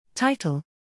Title: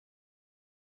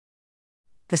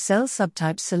 The Cell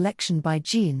Subtypes Selection by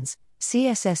Genes,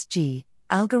 CSSG,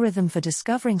 Algorithm for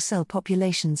Discovering Cell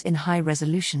Populations in High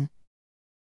Resolution.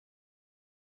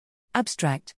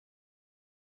 Abstract: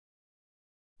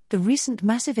 The recent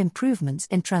massive improvements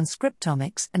in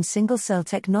transcriptomics and single-cell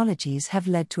technologies have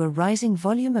led to a rising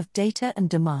volume of data and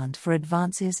demand for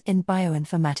advances in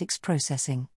bioinformatics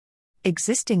processing.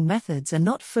 Existing methods are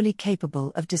not fully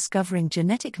capable of discovering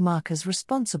genetic markers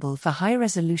responsible for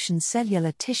high-resolution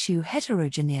cellular tissue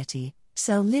heterogeneity,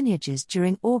 cell lineages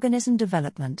during organism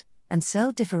development, and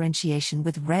cell differentiation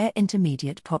with rare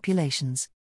intermediate populations.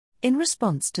 In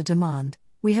response to demand,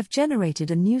 we have generated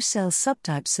a new cell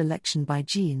subtype selection by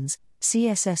genes,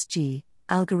 CSSG,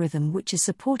 algorithm which is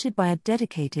supported by a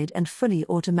dedicated and fully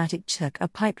automatic checker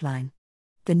pipeline.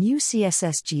 The new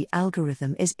CSSG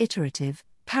algorithm is iterative,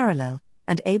 parallel,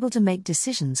 and able to make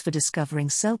decisions for discovering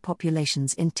cell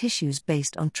populations in tissues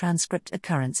based on transcript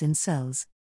occurrence in cells.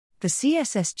 The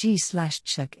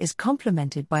CSSG/check is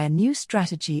complemented by a new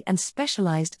strategy and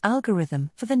specialized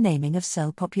algorithm for the naming of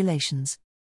cell populations.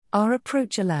 Our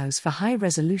approach allows for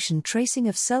high-resolution tracing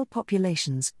of cell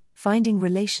populations, finding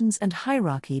relations and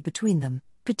hierarchy between them,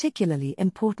 particularly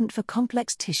important for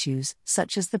complex tissues,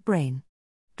 such as the brain.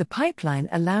 The pipeline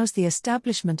allows the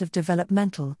establishment of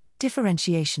developmental,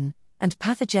 differentiation, and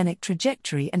pathogenic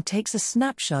trajectory and takes a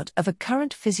snapshot of a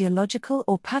current physiological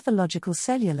or pathological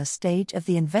cellular stage of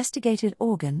the investigated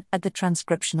organ at the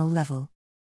transcriptional level.